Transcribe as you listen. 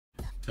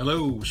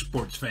Hello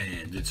sports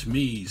fans, it's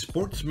me,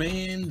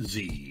 Sportsman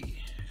Z,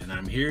 and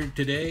I'm here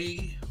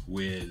today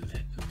with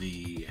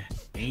the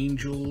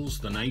Angels,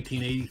 the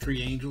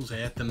 1983 Angels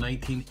at the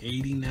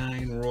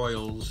 1989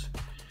 Royals,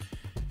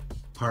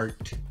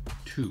 Part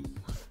 2.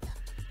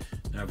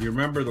 Now if you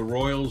remember, the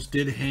Royals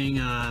did hang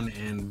on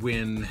and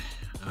win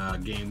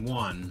Game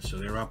 1, so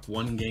they're up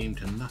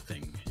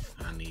 1-0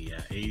 on the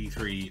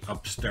 83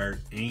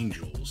 upstart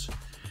Angels.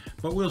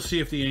 But we'll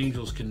see if the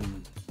Angels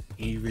can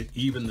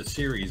even the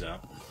series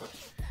up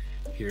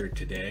here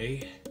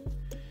today.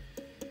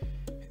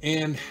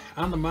 And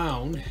on the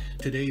mound,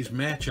 today's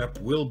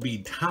matchup will be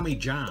Tommy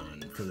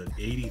John for the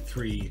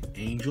 83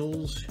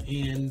 Angels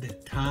and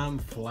Tom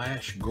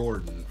Flash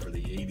Gordon for the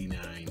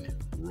 89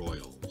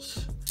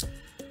 Royals.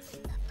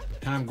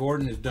 Tom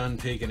Gordon is done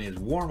taking his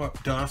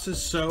warm-up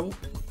tosses, so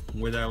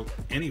without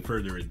any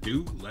further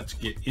ado, let's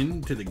get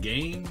into the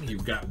game.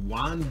 You've got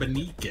Juan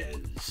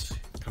Beniquez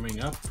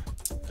coming up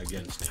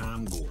against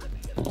Tom Gordon.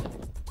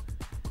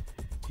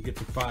 He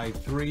gets a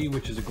 5-3,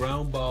 which is a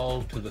ground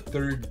ball to the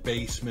third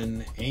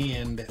baseman,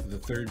 and the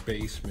third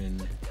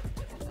baseman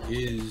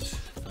is,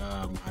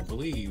 I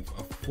believe,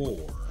 a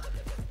 4.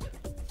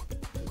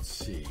 Let's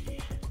see.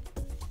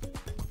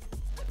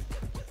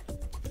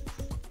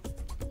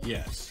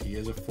 Yes, he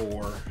is a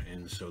 4,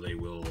 and so they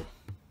will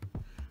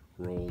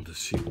roll to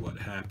see what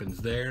happens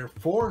there.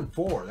 4 and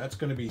 4, that's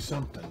going to be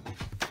something.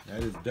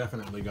 That is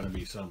definitely going to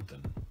be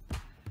something.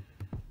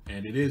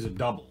 And it is a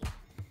double.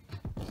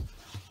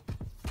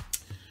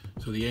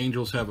 So the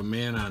Angels have a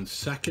man on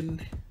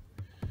second.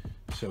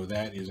 So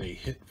that is a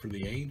hit for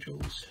the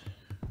Angels.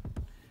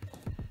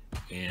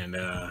 And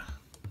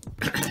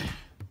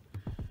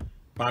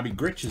Bobby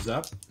Grich is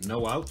up.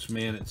 No outs,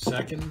 man at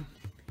second.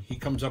 He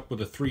comes up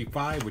with a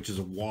 3-5, which is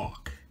a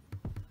walk.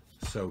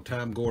 So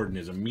Tom Gordon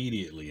is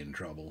immediately in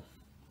trouble.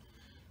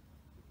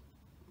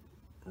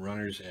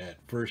 Runners at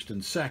first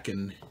and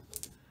second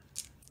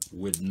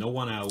with no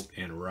one out,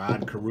 and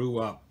Rod Carew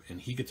up, and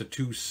he gets a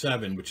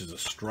 2-7, which is a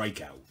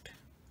strikeout.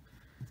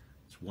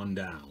 It's 1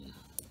 down.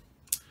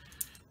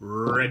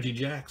 Reggie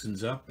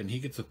Jackson's up, and he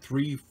gets a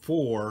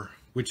 3-4,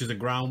 which is a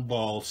ground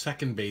ball,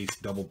 second base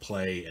double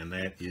play, and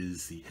that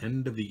is the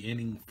end of the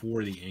inning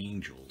for the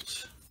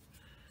Angels.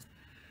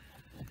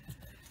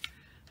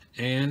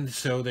 And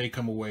so they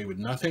come away with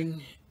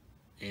nothing,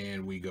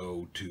 and we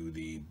go to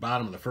the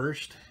bottom of the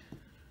first.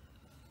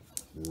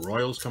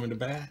 Royals coming to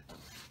bat.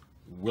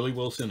 Willie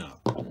Wilson up.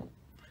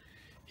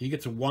 He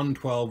gets a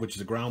 1-12, which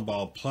is a ground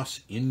ball plus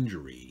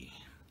injury.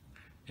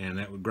 And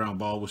that ground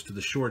ball was to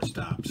the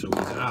shortstop, so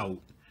he's out.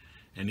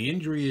 And the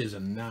injury is a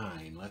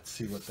 9. Let's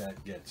see what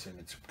that gets him.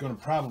 It's going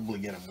to probably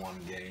get him 1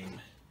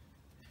 game.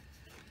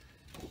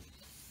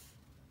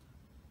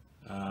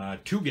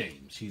 2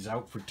 games. He's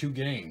out for 2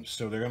 games,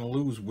 so they're going to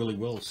lose Willie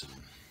Wilson.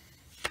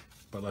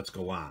 But let's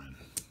go on.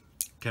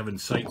 Kevin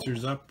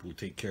Seitzer's up. We'll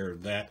take care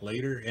of that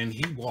later. And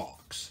he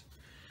walks.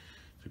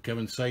 So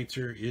Kevin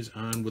Seitzer is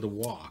on with a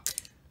walk.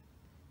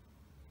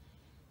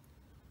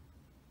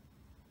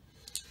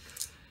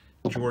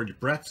 George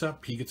Brett's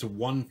up. He gets a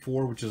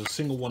 1-4, which is a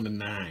single 1 to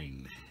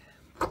 9.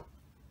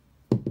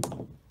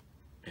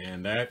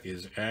 And that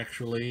is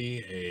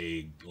actually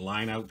a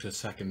line out to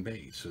second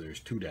base. So there's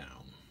 2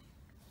 down.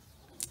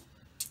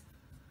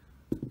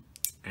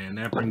 And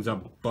that brings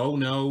up Bo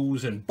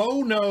Nose. And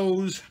Bo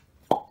Nose,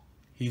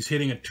 he's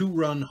hitting a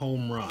 2-run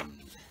home run.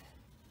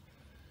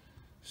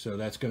 So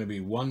that's going to be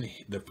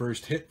the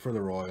first hit for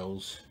the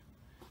Royals,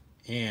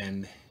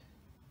 and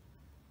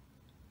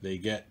they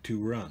get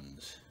 2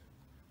 runs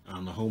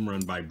on the home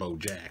run by Bo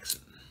Jackson.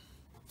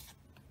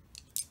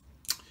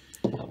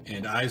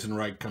 And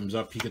Eisenreich comes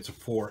up. He gets a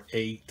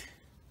 4-8,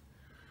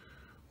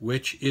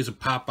 which is a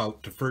pop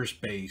out to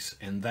first base,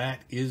 and that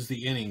is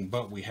the inning.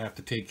 But we have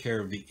to take care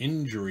of the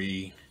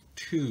injury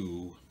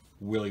to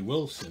Willie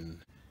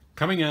Wilson.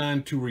 Coming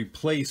on to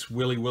replace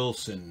Willie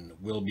Wilson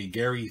will be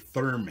Gary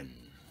Thurman.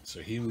 So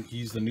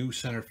he's the new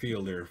center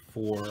fielder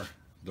for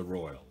the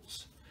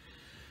Royals,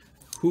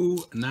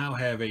 who now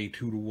have a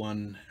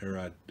 2-1 or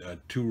a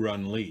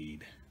 2-run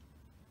lead.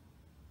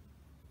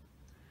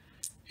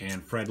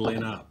 And Fred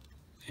Lynn up,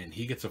 and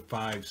he gets a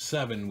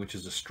 5-7, which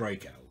is a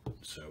strikeout.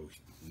 So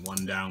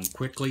 1 down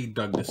quickly.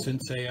 Doug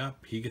DeCinces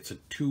up. He gets a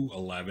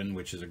 2-11,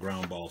 which is a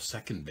ground ball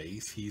second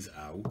base. He's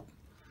out.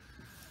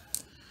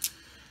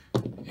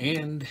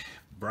 And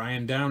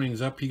Brian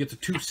Downing's up. He gets a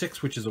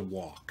 2-6, which is a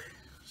walk.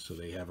 So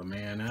they have a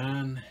man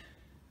on.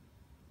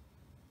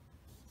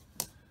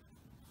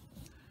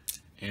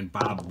 And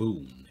Bob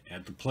Boone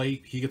at the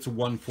plate. He gets a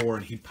 1-4,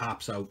 and he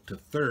pops out to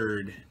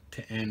third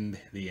to end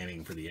the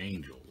inning for the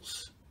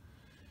Angels.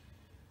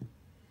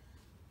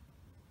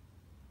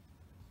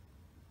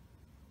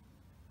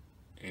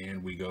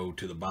 And we go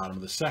to the bottom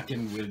of the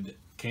second with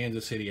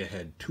Kansas City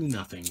ahead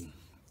 2-0.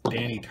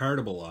 Danny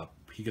Tartable up.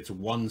 He gets a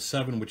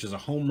 1-7, which is a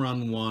home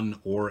run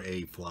 1 or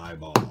a fly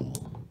ball.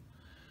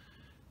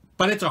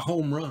 But it's a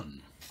home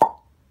run.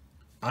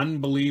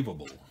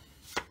 Unbelievable.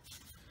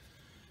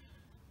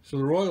 So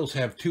the Royals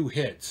have 2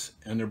 hits,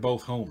 and they're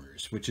both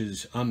homers, which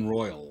is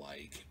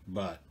un-Royal-like.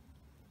 But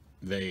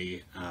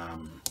they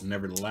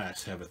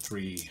nevertheless have a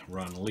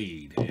 3-run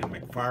lead. And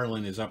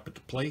McFarland is up at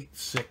the plate,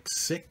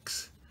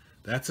 6-6.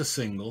 That's a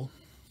single.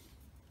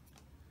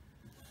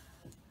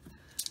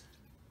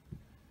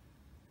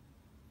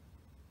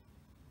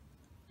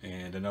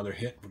 And another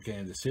hit for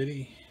Kansas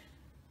City.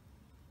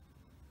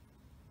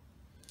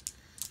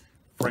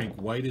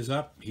 Frank White is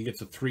up. He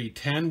gets a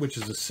 3-10, which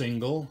is a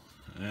single.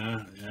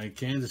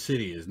 Kansas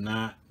City is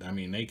not, I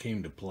mean, they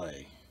came to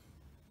play.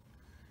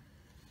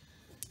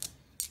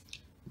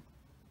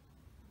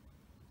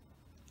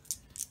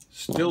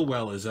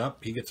 Stillwell is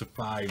up. He gets a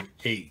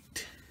 5-8.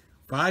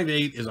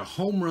 5-8 is a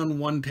home run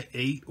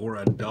 1-8 or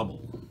a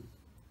double.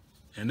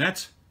 And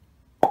that's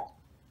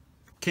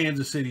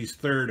Kansas City's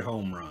 3rd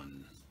home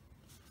run.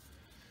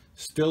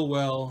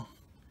 Stillwell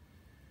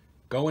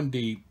going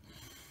deep.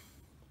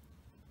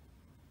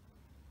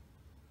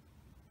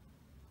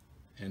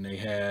 And they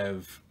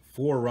have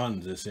 4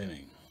 runs this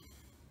inning,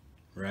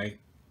 right?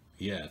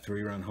 Yeah,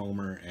 3-run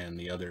homer and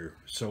the other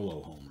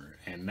solo homer.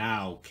 And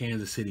now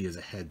Kansas City is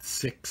ahead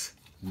 6-0.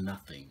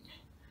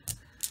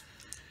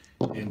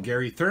 And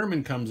Gary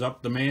Thurman comes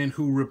up, the man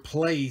who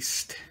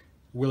replaced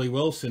Willie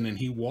Wilson, and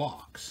he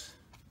walks.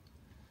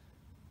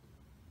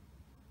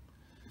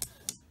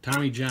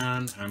 Tommy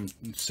John, I'm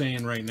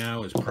saying right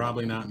now, is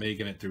probably not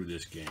making it through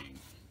this game.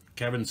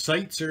 Kevin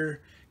Seitzer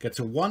gets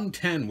a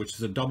 1-10, which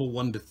is a double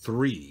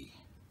 1-3.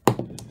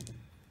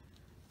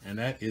 And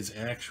that is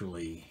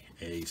actually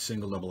a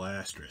single-double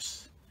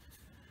asterisk.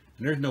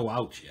 And there's no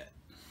outs yet.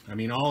 I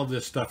mean, all of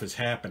this stuff is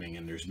happening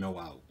and there's no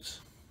outs.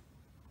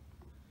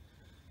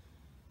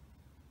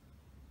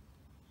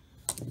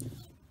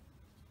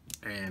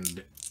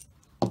 And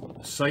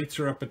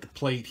Seitzer up at the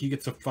plate. He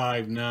gets a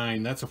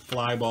 5-9. That's a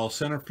fly ball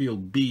center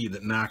field B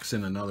that knocks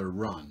in another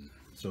run.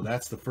 So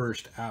that's the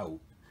first out.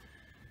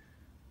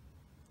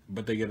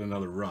 But they get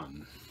another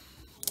run.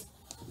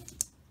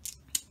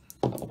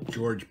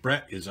 George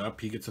Brett is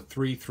up. He gets a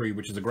 3-3,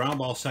 which is a ground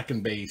ball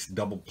second base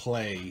double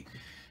play.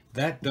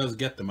 That does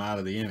get them out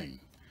of the inning.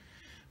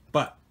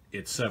 But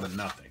it's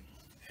 7-0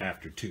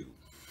 after 2.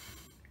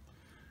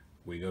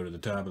 We go to the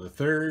top of the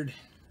 3rd.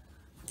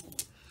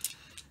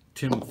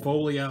 Tim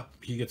Foley up.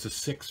 He gets a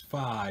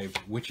 6-5,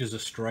 which is a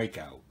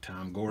strikeout.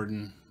 Tom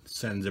Gordon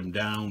sends him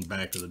down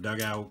back to the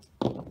dugout.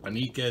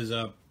 Beniquez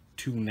up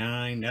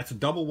 2-9. That's a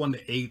double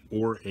 1-8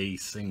 or a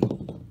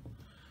single.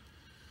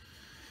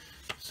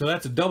 So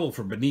that's a double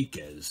for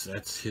Beniquez.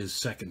 That's his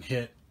 2nd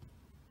hit.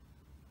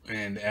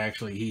 And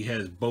actually, he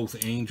has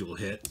both Angel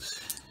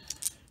hits.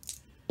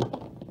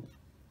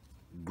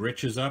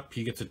 Gritch is up.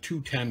 He gets a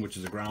 2-10, which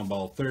is a ground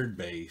ball 3rd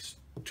base.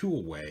 2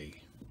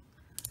 away.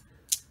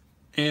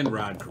 And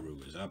Rod Carew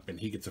is up, and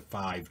he gets a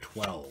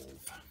 5-12.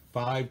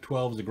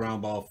 5-12 is a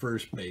ground ball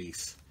 1st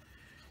base.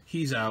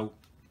 He's out.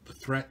 The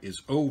threat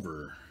is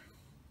over.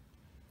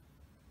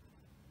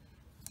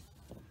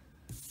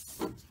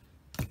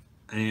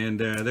 And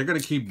they're going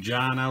to keep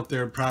John out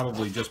there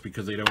probably just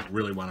because they don't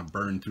really want to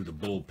burn through the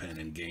bullpen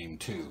in Game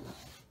 2.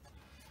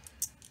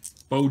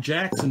 Bo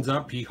Jackson's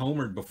up. He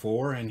homered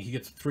before, and he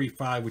gets a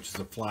 3-5, which is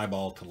a fly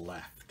ball to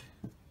left.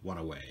 1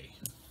 away.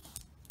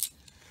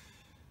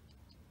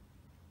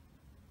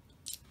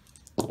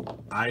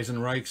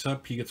 Eisenreich's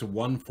up. He gets a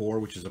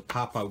 1-4, which is a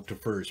pop out to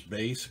 1st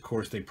base. Of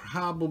course, they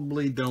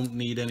probably don't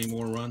need any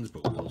more runs,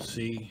 but we'll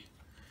see.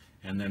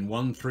 And then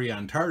 1-3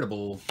 on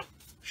Tartable.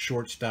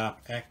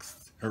 Shortstop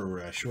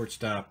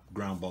shortstop,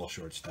 ground ball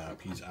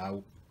shortstop. He's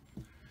out.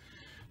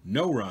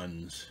 No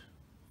runs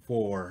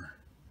for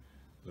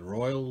the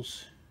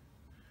Royals.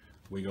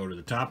 We go to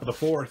the top of the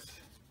 4th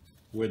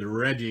with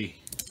Reggie.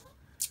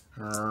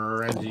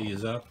 Reggie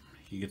is up.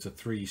 He gets a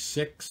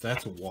 3-6.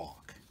 That's a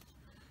walk.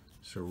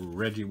 So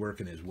Reggie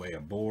working his way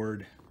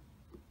aboard.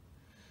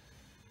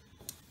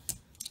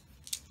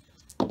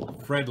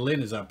 Fred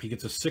Lynn is up. He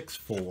gets a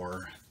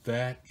 6-4.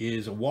 That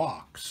is a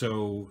walk.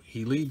 So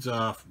he leads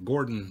off.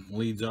 Gordon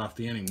leads off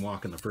the inning,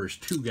 walking the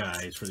first 2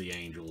 guys for the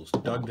Angels.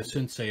 Doug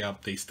DeCinces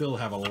up. They still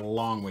have a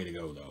long way to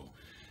go, though.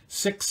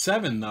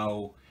 6-7,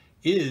 though,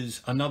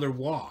 is another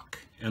walk.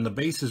 And the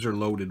bases are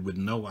loaded with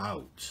no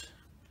outs.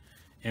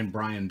 And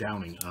Brian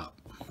Downing up.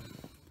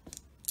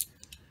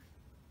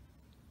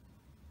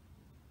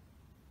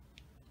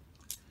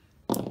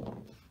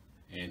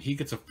 And he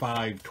gets a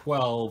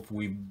 5-12.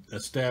 We've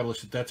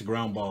established that that's a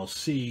ground ball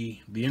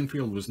C. The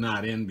infield was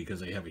not in because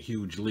they have a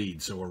huge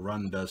lead, so a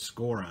run does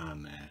score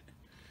on that.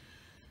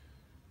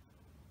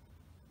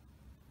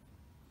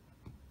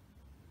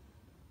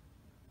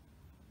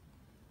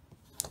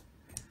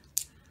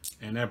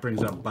 And that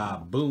brings up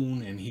Bob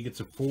Boone, and he gets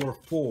a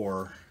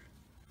 4-4,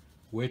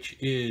 which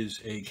is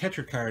a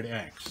catcher card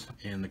X.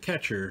 And the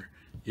catcher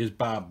is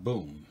Bob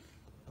Boone.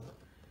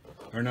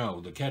 Or no,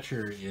 the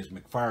catcher is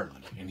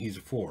McFarland, and he's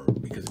a 4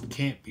 because it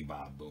can't be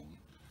Bob Boone.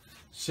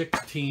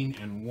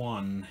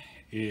 16-1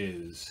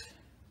 is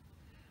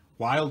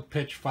wild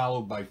pitch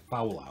followed by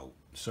foul out.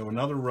 So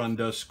another run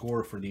does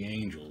score for the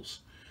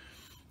Angels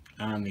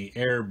on the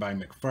air by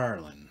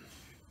McFarland.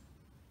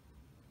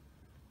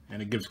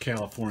 And it gives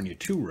California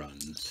 2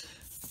 runs,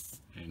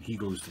 and he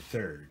goes to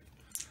 3rd.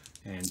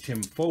 And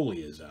Tim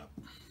Foley is up.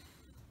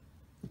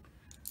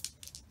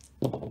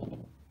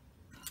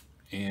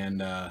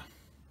 And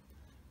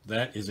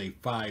that is a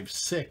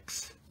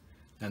 5-6,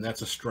 and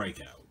that's a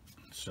strikeout.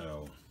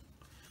 So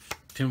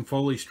Tim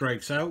Foley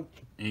strikes out,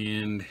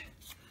 and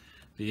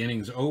the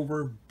inning's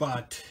over,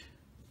 but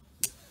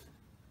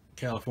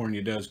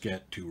California does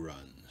get 2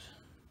 runs.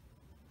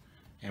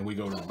 And we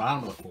go to the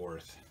bottom of the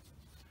 4th,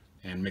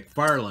 and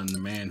McFarland, the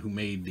man who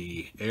made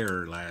the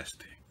error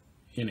last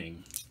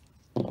inning,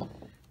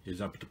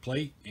 is up at the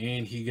plate,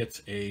 and he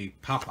gets a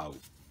pop-out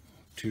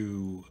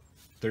to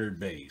third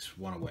base,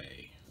 1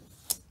 away.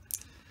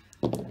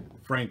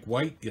 Frank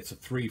White gets a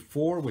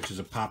 3-4, which is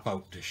a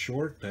pop-out to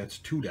short. That's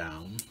 2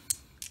 down.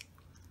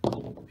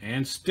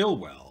 And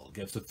Stillwell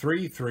gets a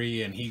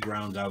 3-3, and he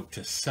grounds out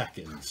to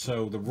second.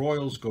 So the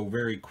Royals go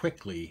very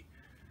quickly.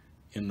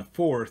 In the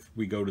 4th,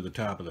 we go to the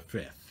top of the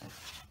 5th.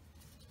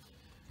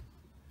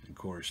 Of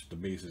course, the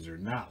bases are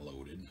not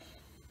loaded.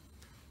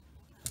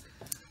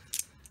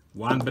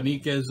 Juan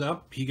Beniquez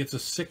up. He gets a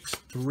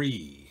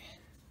 6-3.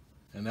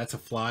 And that's a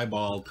fly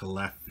ball to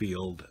left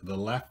field. The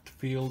left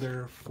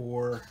fielder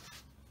for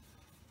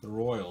the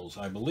Royals,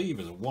 I believe,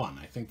 is a 1.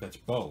 I think that's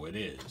Bo. It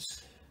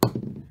is.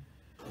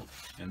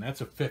 And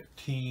that's a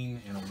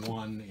 15 and a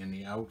 1 in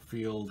the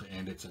outfield,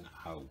 and it's an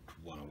out,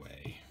 1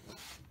 away.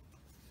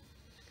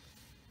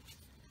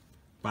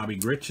 Bobby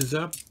Grich is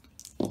up,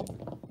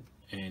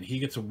 and he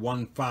gets a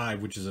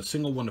 1-5, which is a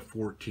single 1 to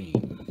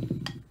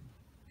 14.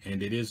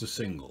 And it is a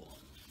single.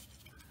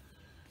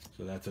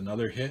 So that's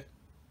another hit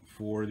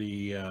for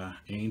the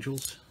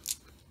Angels.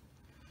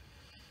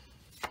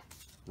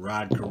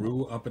 Rod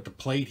Carew up at the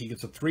plate. He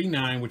gets a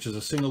 3-9, which is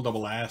a single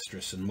double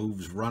asterisk, and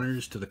moves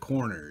runners to the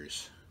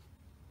corners.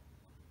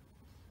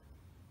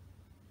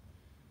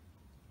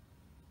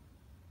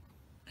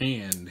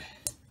 And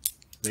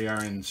they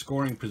are in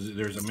scoring position.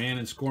 There's a man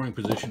in scoring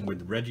position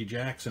with Reggie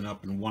Jackson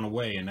up and 1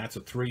 away, and that's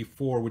a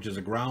 3-4, which is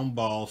a ground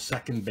ball,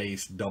 second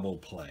base double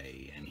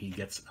play, and he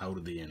gets out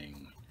of the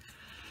inning.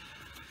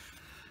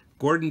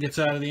 Gordon gets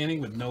out of the inning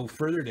with no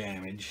further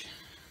damage.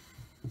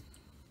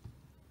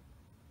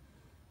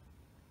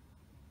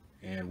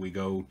 And we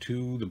go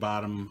to the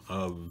bottom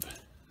of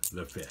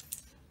the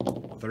 5th.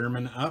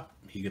 Thurman up.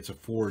 He gets a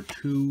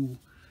 4-2.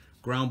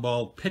 Ground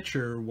ball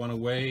pitcher, 1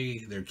 away.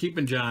 They're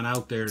keeping John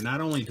out there not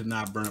only to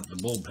not burn up the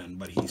bullpen,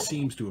 but he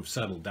seems to have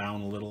settled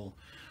down a little.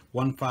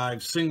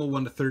 1-5, single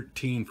 1 to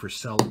 13 for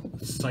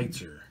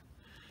Seitzer.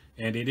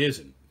 And it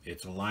isn't.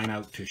 It's a line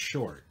out to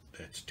short.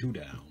 That's 2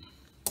 down.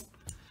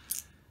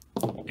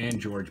 And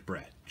George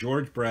Brett.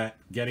 George Brett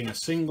getting a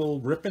single,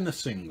 ripping a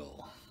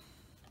single.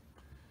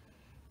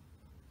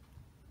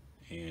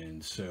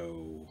 And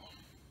so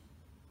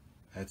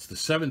that's the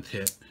 7th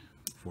hit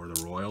for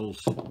the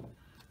Royals.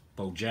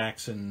 Bo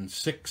Jackson,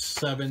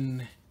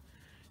 6-7,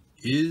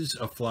 is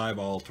a fly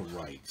ball to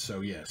right. So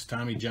yes,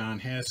 Tommy John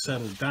has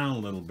settled down a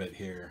little bit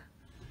here,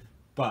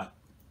 but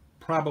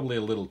probably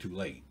a little too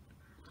late.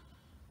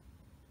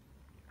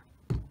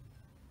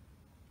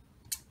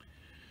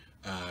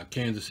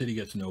 Kansas City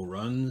gets no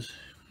runs,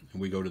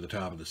 and we go to the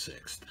top of the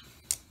 6th.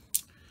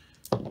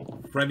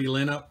 Freddie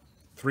Lynn up,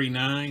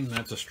 3-9,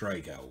 that's a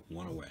strikeout,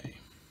 1 away.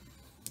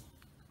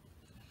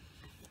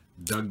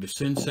 Doug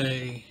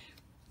DeCinces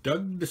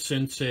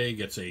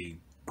gets a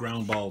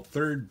ground ball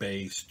third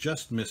base,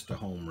 just missed a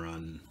home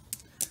run.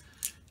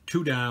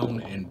 2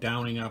 down, and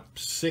downing up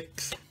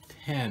 6-10.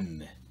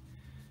 And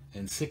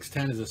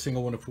 6-10 is a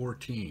single 1 to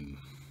 14.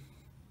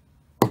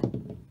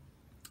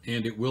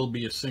 And it will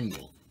be a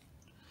single.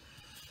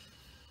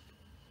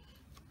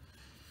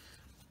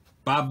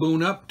 Bob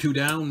Boone up, 2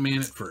 down, man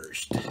at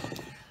first.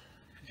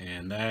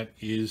 And that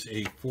is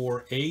a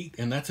 4-8,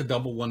 and that's a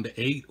double 1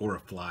 to 8 or a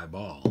fly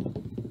ball.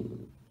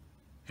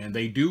 And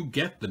they do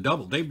get the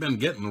double. They've been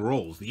getting the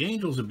rolls. The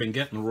Angels have been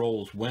getting the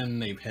rolls when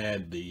they've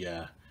had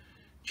the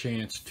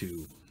chance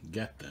to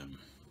get them.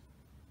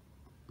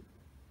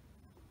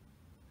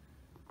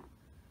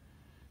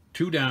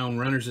 2 down,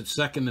 runners at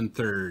second and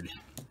third,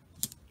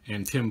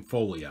 and Tim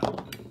Foley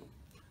out.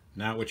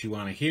 Not what you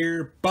want to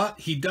hear, but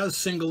he does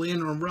single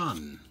in a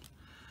run.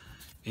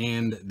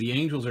 And the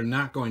Angels are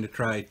not going to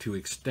try to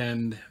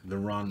extend the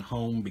run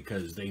home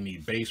because they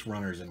need base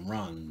runners and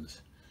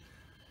runs.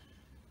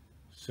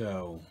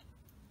 So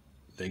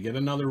they get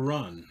another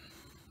run,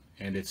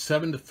 and it's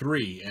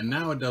 7-3, and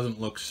now it doesn't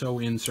look so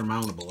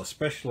insurmountable,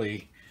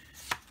 especially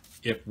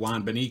if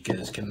Juan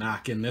Beniquez can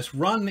knock in this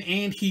run,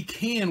 and he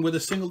can with a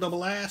single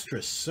double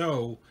asterisk.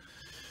 So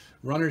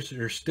runners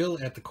are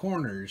still at the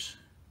corners.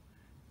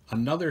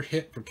 Another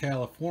hit for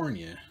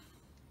California,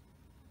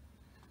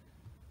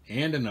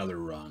 and another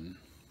run,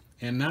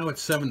 and now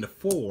it's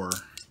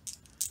 7-4.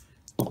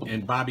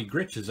 And Bobby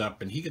Grich is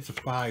up, and he gets a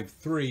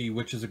 5-3,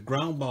 which is a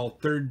ground ball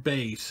third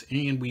base,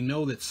 and we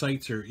know that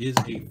Seitzer is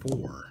a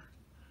 4.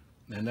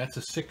 And that's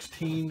a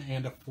 16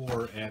 and a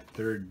 4 at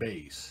third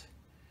base,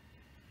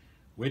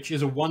 which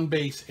is a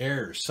 1-base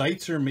error.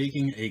 Seitzer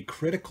making a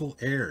critical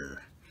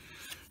error.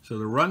 So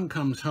the run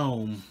comes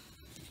home,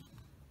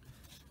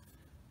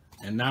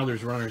 and now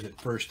there's runners at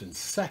first and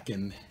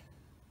second.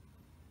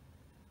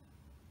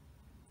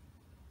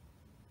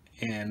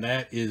 And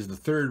that is the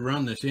third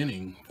run this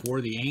inning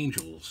for the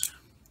Angels.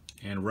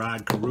 And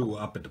Rod Carew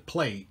up at the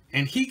plate.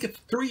 And he gets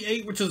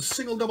 3-8, which is a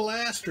single double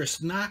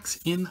asterisk. Knocks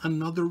in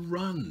another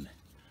run.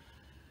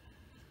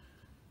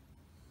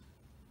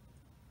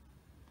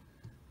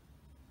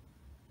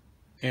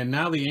 And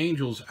now the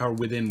Angels are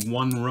within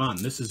one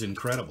run. This is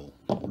incredible.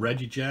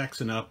 Reggie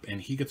Jackson up,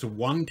 and he gets a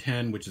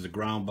 110, which is a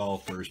ground ball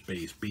first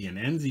base B, and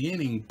ends the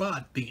inning,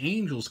 but the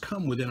Angels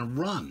come within a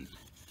run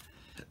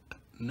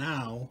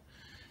now.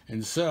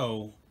 And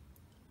so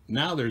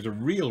now there's a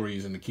real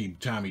reason to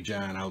keep Tommy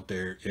John out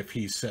there if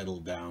he's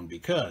settled down,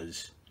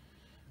 because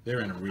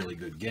they're in a really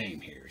good game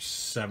here,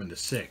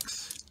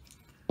 7-6.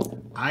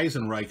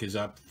 Eisenreich is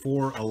up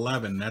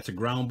 4-11. That's a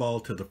ground ball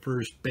to the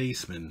first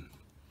baseman.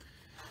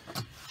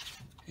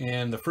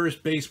 And the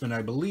first baseman,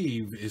 I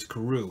believe, is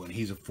Carew, and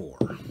he's a 4.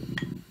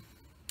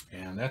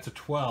 And that's a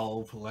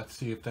 12. Let's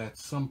see if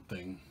that's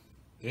something.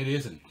 It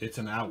isn't. It's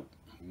an out.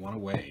 One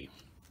away.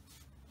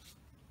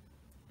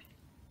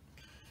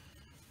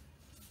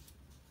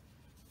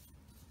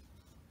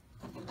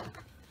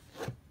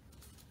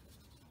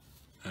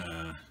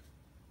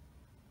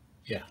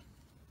 Yeah.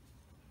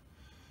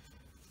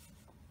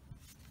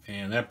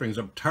 And that brings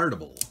up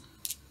Tartable.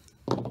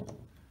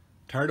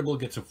 Tartable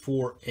gets a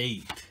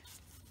 4-8.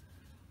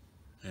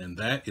 And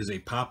that is a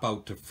pop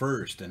out to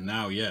first. And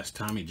now, yes,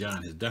 Tommy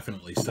John has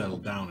definitely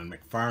settled down. And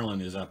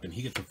McFarland is up, and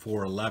he gets a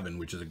 4-11,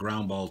 which is a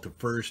ground ball to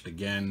first.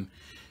 Again,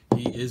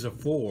 he is a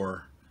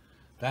 4.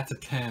 That's a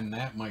 10.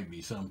 That might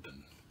be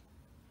something.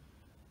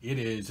 It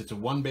is. It's a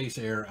one base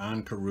error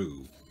on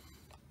Carew.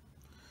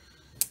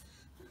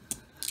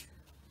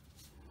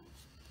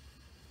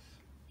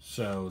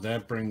 So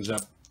that brings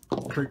up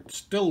Kurt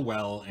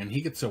Stillwell, and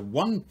he gets a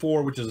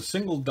 1-4, which is a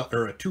single,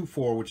 or a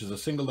 2-4, which is a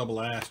single double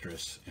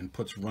asterisk, and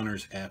puts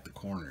runners at the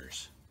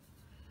corners.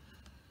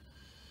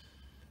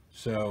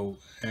 So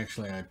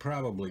actually, I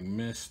probably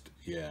missed.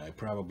 Yeah, I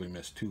probably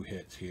missed 2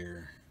 hits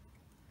here.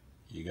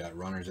 You got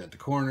runners at the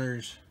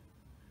corners,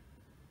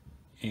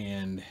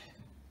 and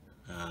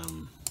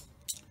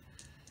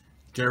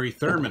Gary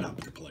Thurman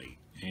up to plate.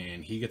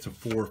 And he gets a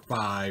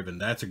 4-5, and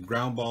that's a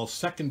ground ball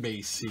second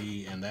base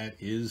C, and that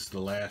is the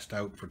last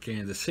out for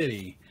Kansas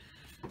City.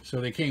 So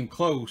they came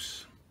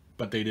close,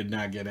 but they did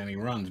not get any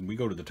runs. And we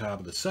go to the top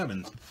of the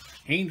 7th.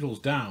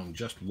 Angels down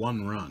just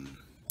 1 run.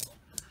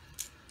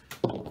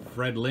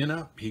 Fred Lynn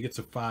up. He gets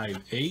a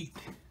 5-8.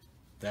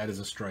 That is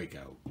a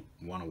strikeout.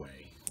 1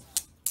 away.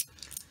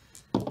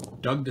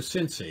 Doug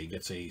DeCinces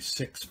gets a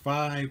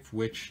 6-5,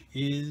 which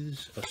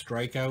is a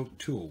strikeout.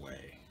 2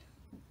 away.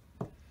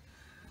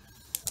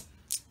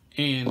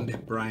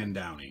 And Brian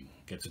Downing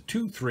gets a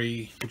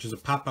 2-3, which is a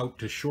pop out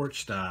to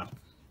shortstop.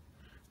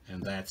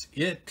 And that's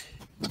it.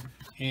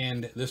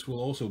 And this will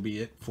also be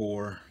it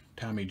for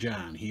Tommy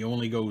John. He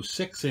only goes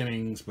 6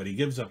 innings, but he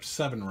gives up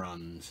 7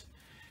 runs.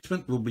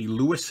 Next will be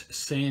Luis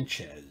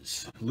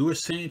Sanchez.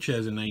 Luis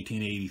Sanchez in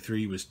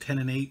 1983 was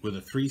 10-8 with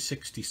a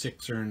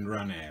 366 earned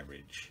run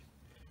average.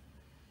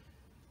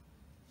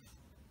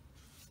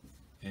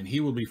 And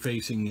he will be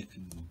facing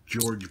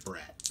George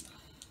Brett.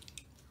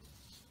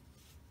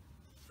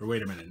 Or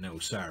wait a minute, no,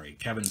 sorry,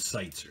 Kevin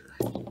Seitzer.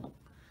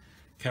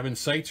 Kevin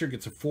Seitzer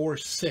gets a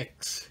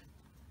 4-6,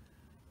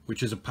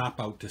 which is a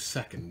pop out to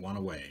second, 1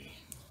 away.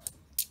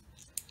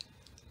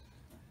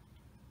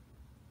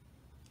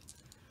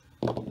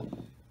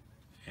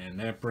 And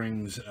that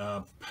brings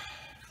up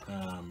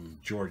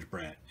George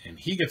Brett, and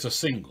he gets a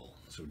single.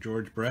 So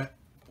George Brett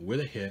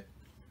with a hit,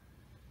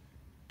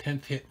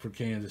 10th hit for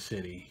Kansas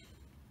City.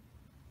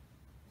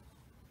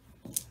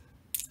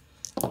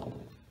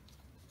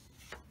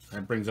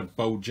 That brings up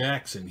Bo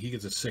Jackson. He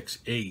gets a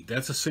 6-8.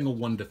 That's a single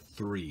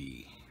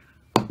 1-3.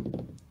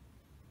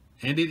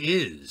 And it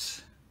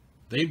is.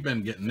 They've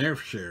been getting their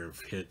share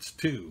of hits,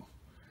 too,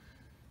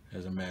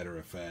 as a matter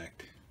of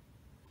fact.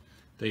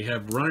 They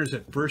have runners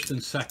at first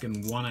and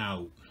second, 1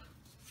 out.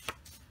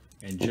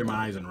 And Jim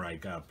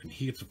Eisenreich up. And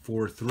he gets a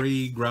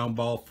 4-3. Ground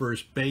ball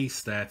first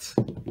base. That's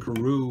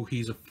Carew.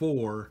 He's a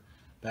 4.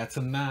 That's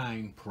a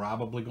 9.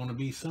 Probably going to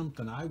be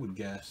something, I would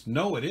guess.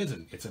 No, it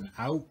isn't. It's an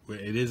out.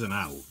 It is an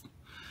out.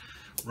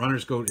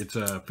 Runners go, it's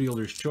a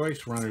fielder's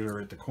choice. Runners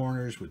are at the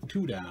corners with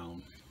 2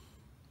 down.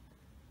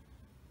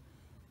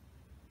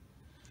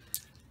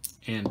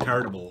 And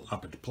Tartable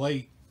up at the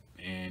plate.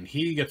 And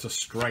he gets a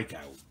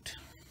strikeout.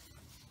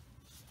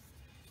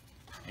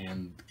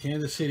 And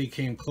Kansas City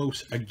came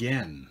close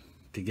again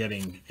to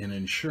getting an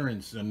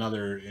insurance,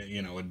 another,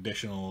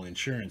 additional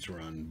insurance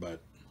run.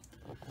 But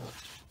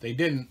they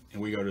didn't.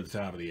 And we go to the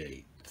top of the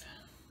 8th.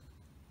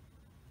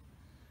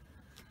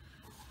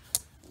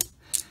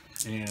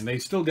 And they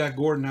still got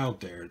Gordon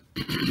out there.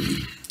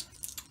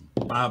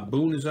 Bob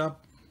Boone is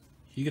up.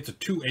 He gets a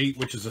 2-8,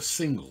 which is a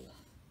single.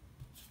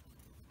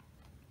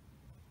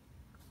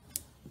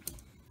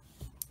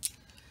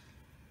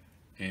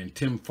 And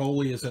Tim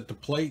Foley is at the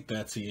plate.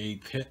 That's the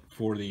 8th hit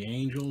for the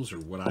Angels, or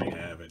what I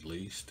have at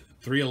least.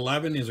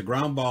 3-11 is a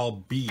ground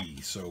ball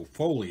B. So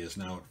Foley is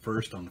now at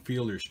first on the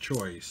fielder's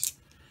choice.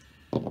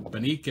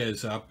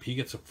 Beniquez up. He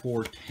gets a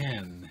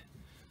 4-10.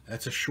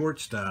 That's a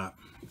shortstop.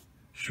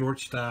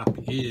 Shortstop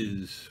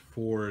is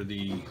for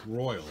the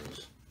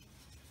Royals.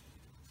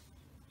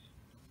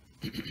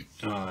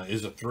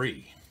 Is a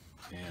 3.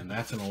 And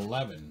that's an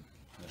 11.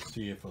 Let's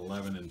see if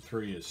 11 and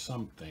 3 is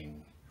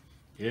something.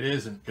 It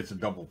isn't. It's a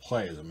double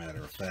play, as a matter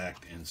of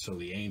fact. And so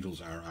the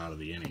Angels are out of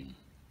the inning.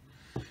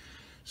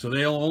 So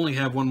they'll only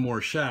have one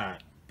more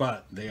shot,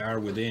 but they are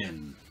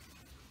within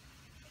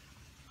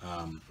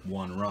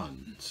 1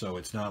 run. So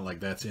it's not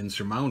like that's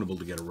insurmountable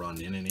to get a run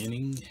in an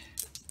inning.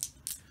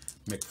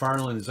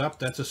 McFarland is up.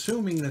 That's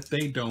assuming that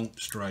they don't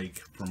strike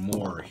for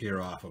more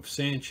here off of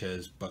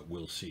Sanchez, but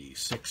we'll see.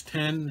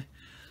 6-10.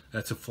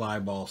 That's a fly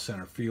ball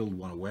center field,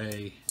 1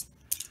 away.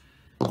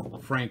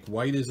 Frank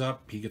White is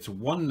up. He gets a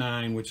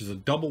 1-9, which is a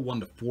double 1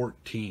 to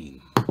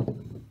 14.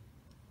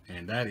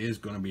 And that is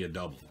going to be a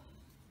double.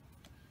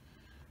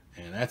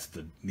 And that's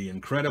the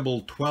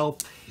incredible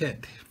 12th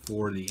hit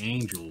for the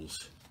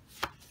Angels.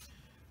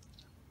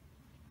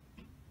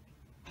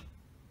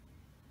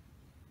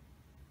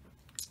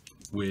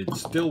 With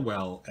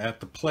Stillwell at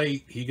the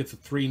plate, he gets a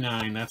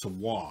 3-9. That's a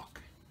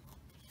walk.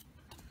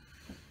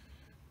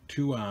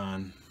 2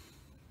 on.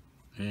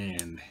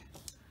 And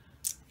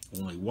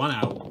only 1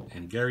 out.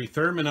 And Gary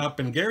Thurman up.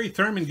 And Gary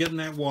Thurman getting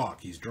that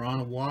walk. He's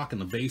drawn a walk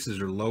and the bases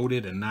are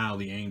loaded. And now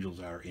the Angels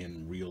are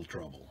in real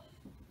trouble.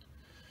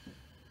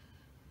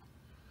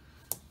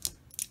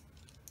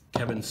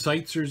 Kevin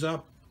Seitzer's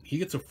up. He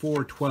gets a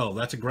 4-12.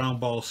 That's a ground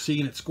ball C,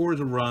 and it scores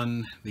a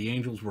run. The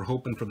Angels were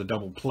hoping for the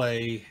double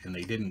play, and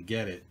they didn't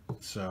get it.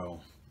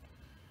 So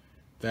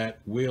that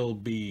will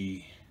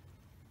be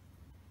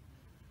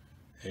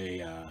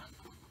a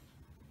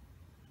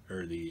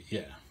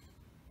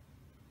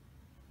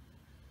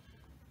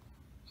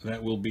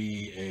that will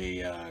be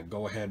a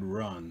go-ahead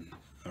run,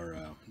 or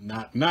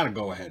not a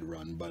go-ahead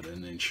run, but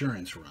an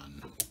insurance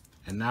run.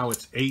 And now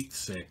it's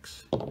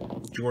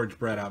 8-6. George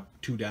Brett up,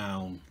 2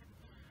 down.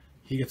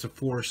 He gets a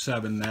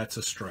 4-7. That's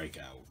a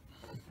strikeout.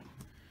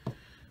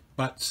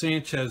 But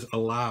Sanchez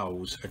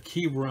allows a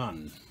key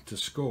run to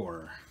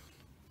score.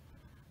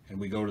 And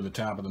we go to the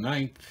top of the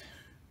 9th.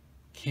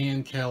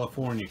 Can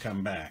California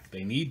come back?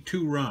 They need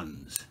 2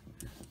 runs.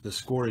 The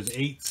score is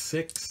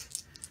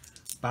 8-6.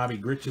 Bobby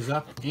Grich is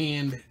up,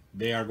 and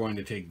they are going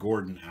to take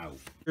Gordon out.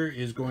 Here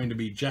is going to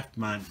be Jeff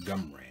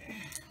Montgomery.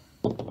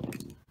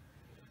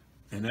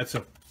 And that's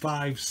a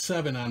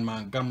 5-7 on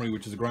Montgomery,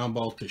 which is a ground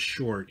ball to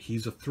short.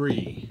 He's a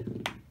 3.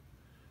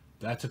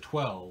 That's a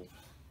 12.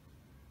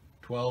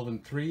 12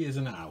 and 3 is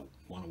an out.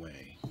 1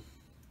 away.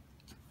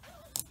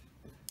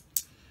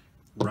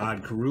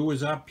 Rod Carew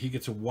is up. He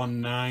gets a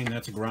 1-9.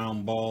 That's a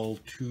ground ball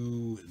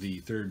to the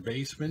third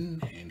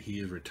baseman, and he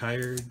is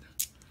retired.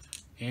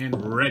 And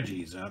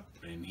Reggie's up,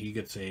 and he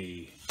gets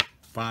a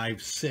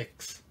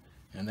 5-6.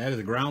 And that is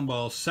a ground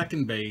ball,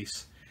 second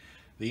base.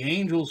 The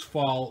Angels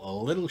fall a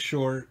little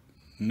short.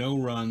 No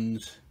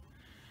runs.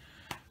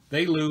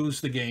 They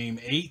lose the game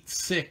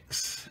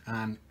 8-6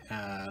 on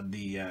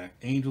the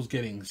Angels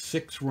getting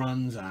 6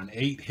 runs on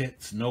 8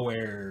 hits, no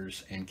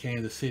errors, and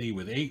Kansas City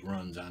with 8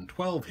 runs on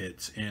 12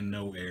 hits and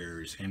no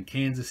errors. And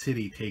Kansas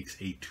City takes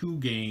a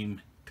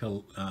 2-game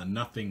to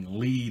nothing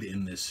lead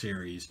in this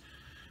series.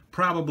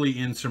 Probably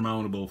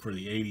insurmountable for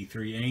the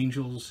 83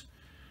 Angels,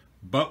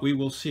 but we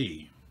will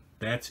see.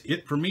 That's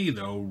it for me,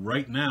 though.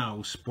 Right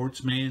now,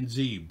 Sportsman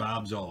Z,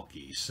 Bob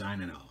Zolke,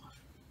 signing off.